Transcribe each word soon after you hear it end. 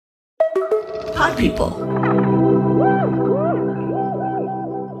smart people.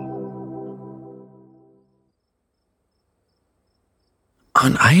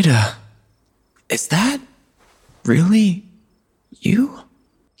 Aunt Ida, is that really you?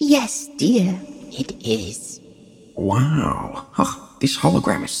 Yes, dear, it is. Wow. This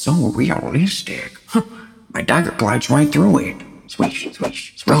hologram is so realistic. My dagger glides right through it. Swish,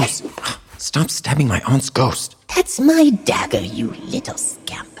 swish, swish. Rose, stop stabbing my aunt's ghost. That's my dagger, you little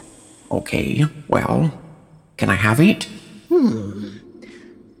scamp. Okay, well, can I have it?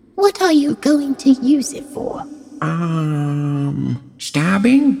 What are you going to use it for?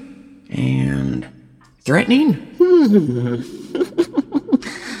 Stabbing and threatening?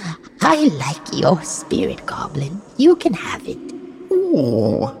 I like your spirit, Goblin. You can have it.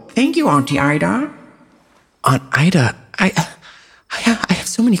 Oh, thank you, Auntie Ida. Aunt Ida, I have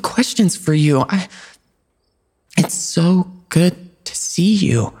so many questions for you. It's so good to see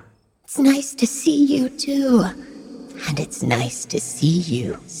you. It's nice to see you, too. And it's nice to see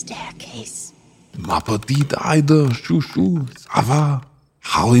you, Staircase. Ma petite Ida, chouchou, ça va?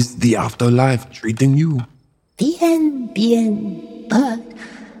 How is the afterlife treating you? Bien. But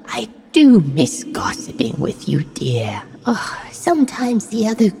I do miss gossiping with you, dear. Sometimes the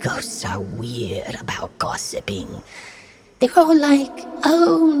other ghosts are weird about gossiping. They're all like,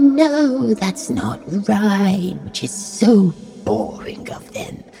 oh no, that's not right, which is so boring of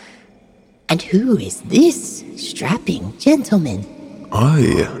them. And who is this strapping gentleman?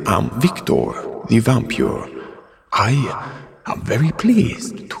 I am Victor, the vampire. I am very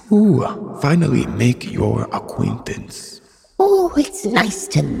pleased to finally make your acquaintance. Oh, it's nice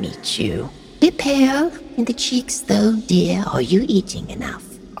to meet you. Bit pale in the cheeks, though, dear. Are you eating enough?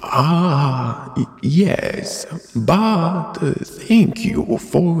 Yes, but thank you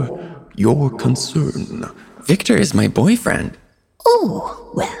for your concern. Victor is my boyfriend.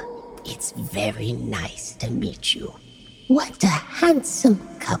 Oh, well, it's very nice to meet you. What a handsome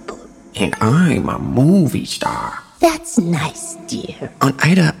couple. And I'm a movie star. That's nice, dear. Aunt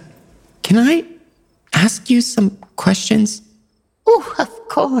Ida, can I ask you some questions? Oh, of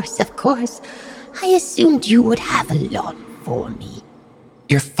course. I assumed you would have a lot for me.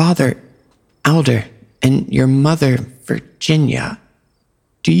 Your father, Alder, and your mother, Virginia.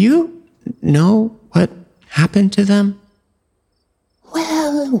 Do you know what happened to them?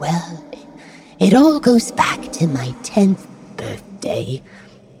 Well, it all goes back to my 10th birthday.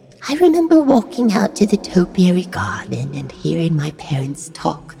 I remember walking out to the topiary garden and hearing my parents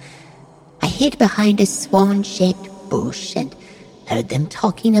talk. I hid behind a swan-shaped bush and heard them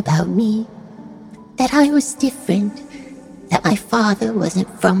talking about me. That I was different. That my father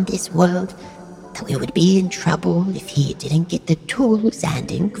wasn't from this world. That we would be in trouble if he didn't get the tools and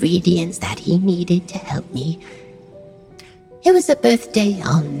ingredients that he needed to help me. It was a birthday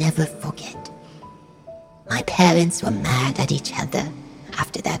I'll never forget. My parents were mad at each other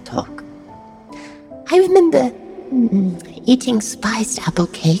after that talk. I remember eating spiced apple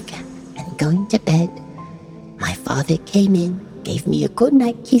cake and going to bed. My father came in, gave me a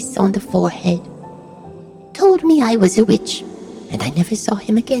goodnight kiss on the forehead, told me I was a witch, and I never saw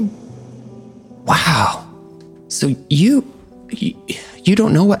him again. Wow. So you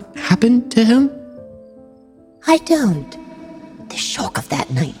don't know what happened to him? I don't. The shock of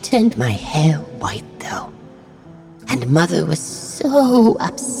that night turned my hair white, though. And Mother was so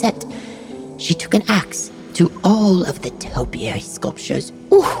upset. She took an axe to all of the topiary sculptures.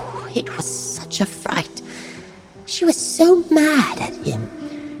 Ooh, it was such a fright. She was so mad at him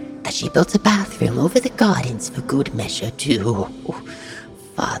that she built a bathroom over the gardens for good measure, too.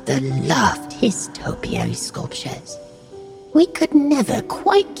 Father loved his topiary sculptures. We could never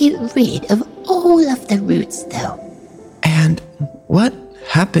quite get rid of all of the roots, though. And what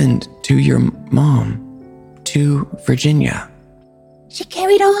happened to your mom, to Virginia? She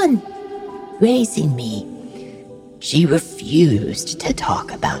carried on, raising me. She refused to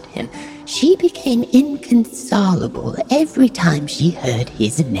talk about him. She became inconsolable every time she heard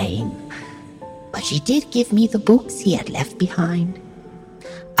his name. But she did give me the books he had left behind.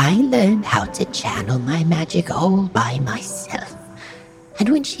 I learned how to channel my magic all by myself. And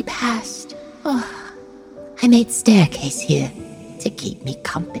when she passed, I made Staircase here to keep me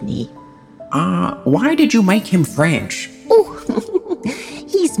company. Why did you make him French? Oh,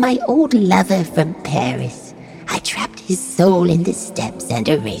 he's my old lover from Paris. I trapped his soul in the steps and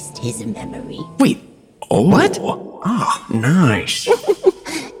erased his memory. Wait, what? Oh, nice.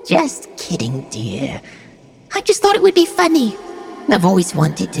 Just kidding, dear. I just thought it would be funny. I've always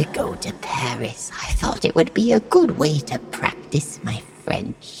wanted to go to Paris. I thought it would be a good way to practice my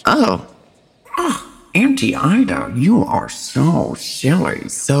French. Auntie Ida, you are so silly.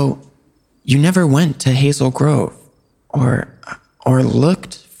 So, You never went to Hazel Grove or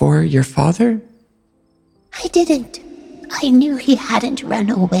looked for your father? I didn't. I knew he hadn't run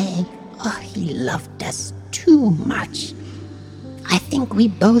away. Oh, he loved us too much. I think we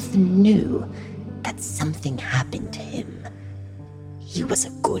both knew that something happened to him. He was a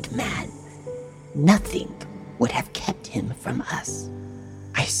good man. Nothing would have kept him from us.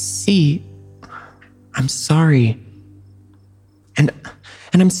 I see. I'm sorry. And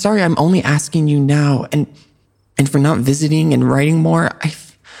I'm sorry I'm only asking you now, and for not visiting and writing more. I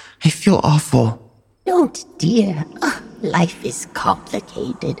feel awful. Don't, dear. Oh, life is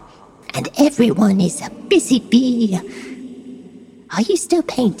complicated, and everyone is a busy bee. Are you still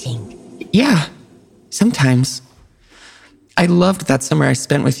painting? Yeah, sometimes. I loved that summer I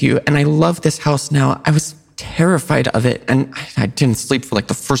spent with you, and I love this house now. I was terrified of it, and I didn't sleep for like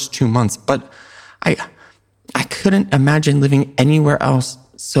the first 2 months, but I couldn't imagine living anywhere else,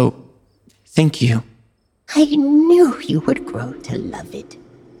 so thank you. I knew you would grow to love it,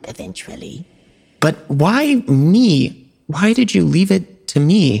 eventually. But why me? Why did you leave it to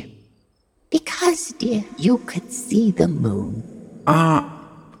me? Because, dear, you could see the moon.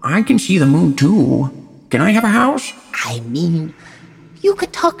 I can see the moon too. Can I have a house? I mean, you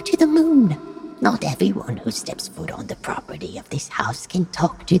could talk to the moon. Not everyone who steps foot on the property of this house can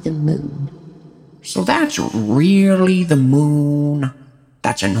talk to the moon. So that's really the moon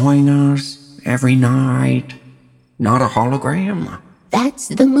that's annoying us every night. Not a hologram. That's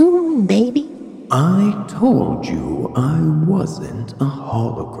the moon, baby. I told you I wasn't a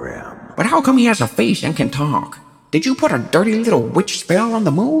hologram. But how come he has a face and can talk? Did you put a dirty little witch spell on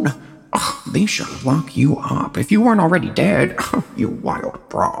the moon? Ugh, they should lock you up if you weren't already dead, you wild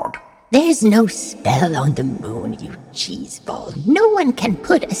broad. There's no spell on the moon, you cheeseball. No one can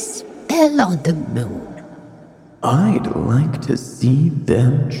put a spell on the moon. I'd like to see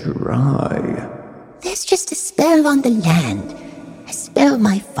them try. There's just a spell on the land. A spell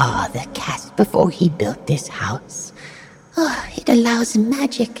my father cast before he built this house. Oh, it allows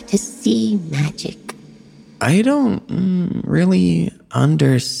magic to see magic. I don't really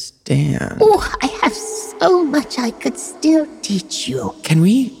understand. Oh, I have so much I could still teach you. Can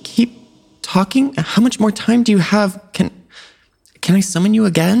we keep talking? How much more time do you have? Can I summon you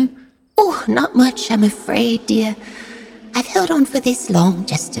again? Oh, not much, I'm afraid, dear. I've held on for this long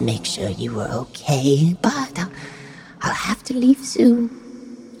just to make sure you were okay, but I'll have to leave soon.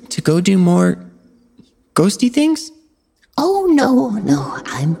 To go do more ghosty things? Oh, no,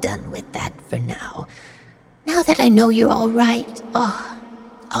 I'm done with that for now. Now that I know you're all right,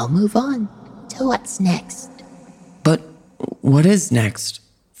 I'll move on to what's next. But what is next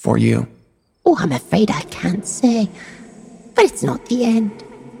for you? Oh, I'm afraid I can't say. But it's not the end,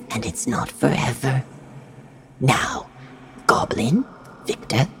 and it's not forever. Now, Goblin,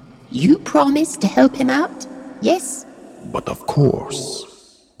 Victor, you promise to help him out? Yes? But of course.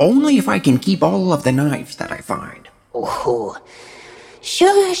 Only if I can keep all of the knives that I find. Oh,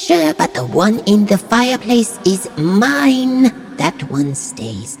 sure, but the one in the fireplace is mine. That one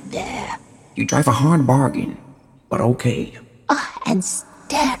stays there. You drive a hard bargain, but okay. And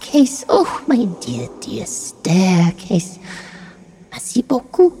staircase. Oh, my dear staircase. Merci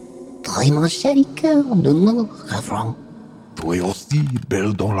beaucoup. Vraiment chéri cœur, nous nous reverrons. Tu es aussi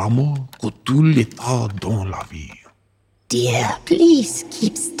belle dans la mort que tout l'état dans la vie. Dear, please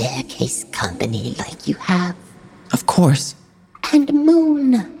keep staircase company like you have. Of course. And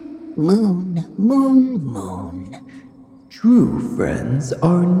moon. True friends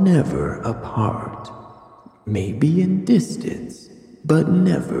are never apart. Maybe in distance, but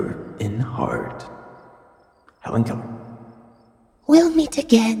never in heart. Helen Keller. We'll meet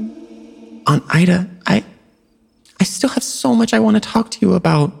again. Aunt Ida, I still have so much I want to talk to you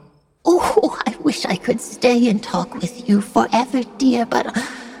about. Oh, I wish I could stay and talk with you forever, dear, but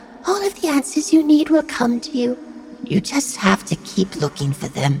all of the answers you need will come to you. You just have to keep looking for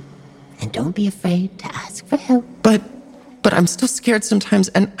them. And don't be afraid to ask for help. But I'm still scared sometimes,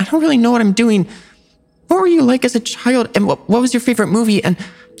 and I don't really know what I'm doing. What were you like as a child, and what was your favorite movie, and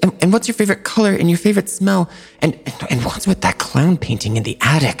what's your favorite color and your favorite smell, and what's with that clown painting in the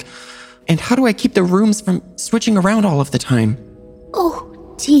attic? And how do I keep the rooms from switching around all of the time?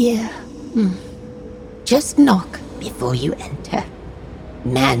 Oh, dear. Just knock before you enter.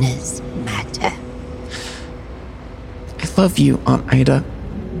 Manners matter. I love you, Aunt Ida.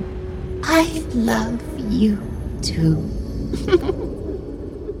 I love you too.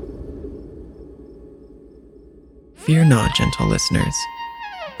 Fear not, gentle listeners.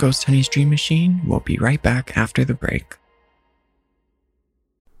 Ghost Honey's Dream Machine will be right back after the break.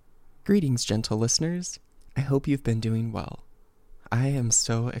 Greetings, gentle listeners. I hope you've been doing well. I am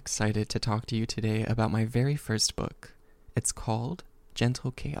so excited to talk to you today about my very first book. It's called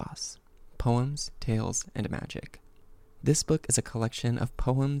Gentle Chaos: Poems, Tales, and Magic. This book is a collection of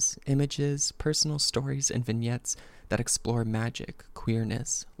poems, images, personal stories, and vignettes that explore magic,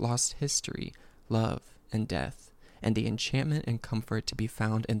 queerness, lost history, love, and death, and the enchantment and comfort to be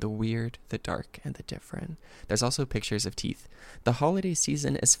found in the weird, the dark, and the different. There's also pictures of teeth. The holiday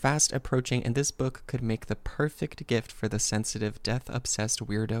season is fast approaching, and this book could make the perfect gift for the sensitive, death-obsessed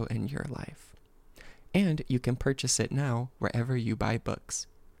weirdo in your life. And you can purchase it now wherever you buy books.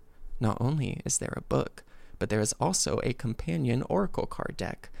 Not only is there a book, but there is also a companion oracle card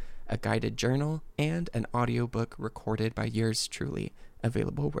deck, a guided journal, and an audiobook recorded by yours truly,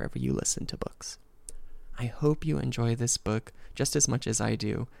 available wherever you listen to books. I hope you enjoy this book just as much as I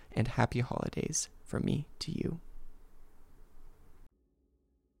do, and happy holidays from me to you.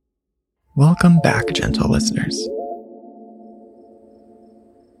 Welcome back, gentle listeners.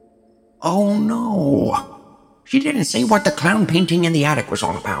 Oh no! She didn't say what the clown painting in the attic was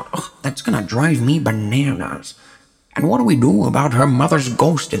all about. Ugh, that's gonna drive me bananas. And what do we do about her mother's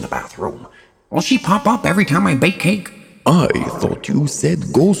ghost in the bathroom? Will she pop up every time I bake cake? I thought you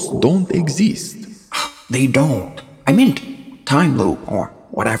said ghosts don't exist. They don't. I meant time loop or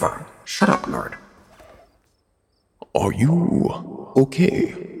whatever. Shut up, nerd. Are you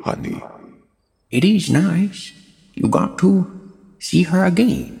okay, honey? It is nice. You got to see her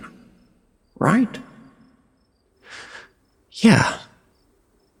again, right? Yeah,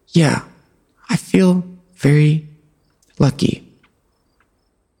 I feel very lucky.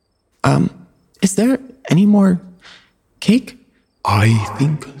 Is there any more cake? I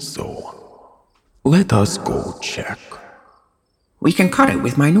think so. Let us go check. We can cut it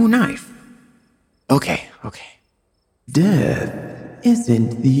with my new knife. Okay. Death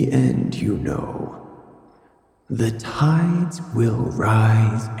isn't the end, you know. The tides will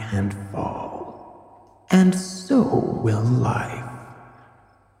rise and fall, and so will life.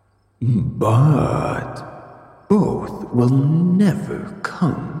 But both will never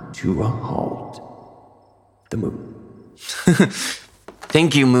come to a halt. The moon.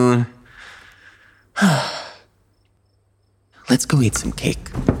 Thank you, Moon. Let's go eat some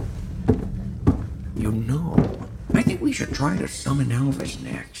cake. You know, I think we should try to summon Elvis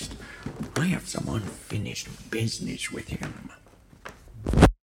next. I have some unfinished business with him.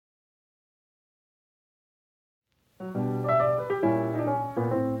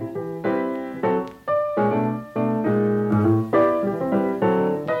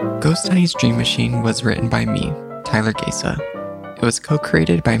 Ghost Honey's Dream Machine was written by me, Tyler Gesa. It was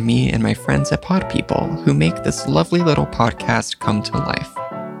co-created by me and my friends at Pod People, who make this lovely little podcast come to life.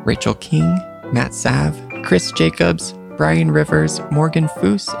 Rachel King, Matt Sav, Chris Jacobs, Brian Rivers, Morgan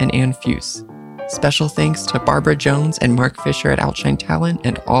Foose, and Ann Fuse. Special thanks to Barbara Jones and Mark Fisher at Outshine Talent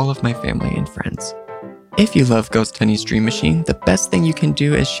and all of my family and friends. If you love Ghost Honey's Dream Machine, the best thing you can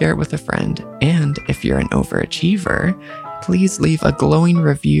do is share it with a friend. And if you're an overachiever, please leave a glowing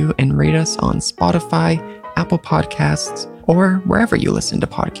review and rate us on Spotify, Apple Podcasts, or wherever you listen to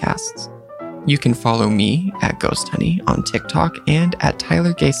podcasts. You can follow me at Ghost Honey on TikTok and at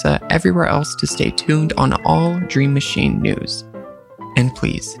Tyler Gesa everywhere else to stay tuned on all Dream Machine news. And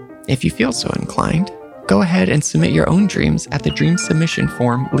please, if you feel so inclined, go ahead and submit your own dreams at the dream submission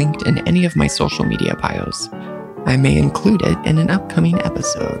form linked in any of my social media bios. I may include it in an upcoming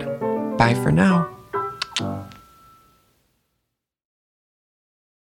episode. Bye for now.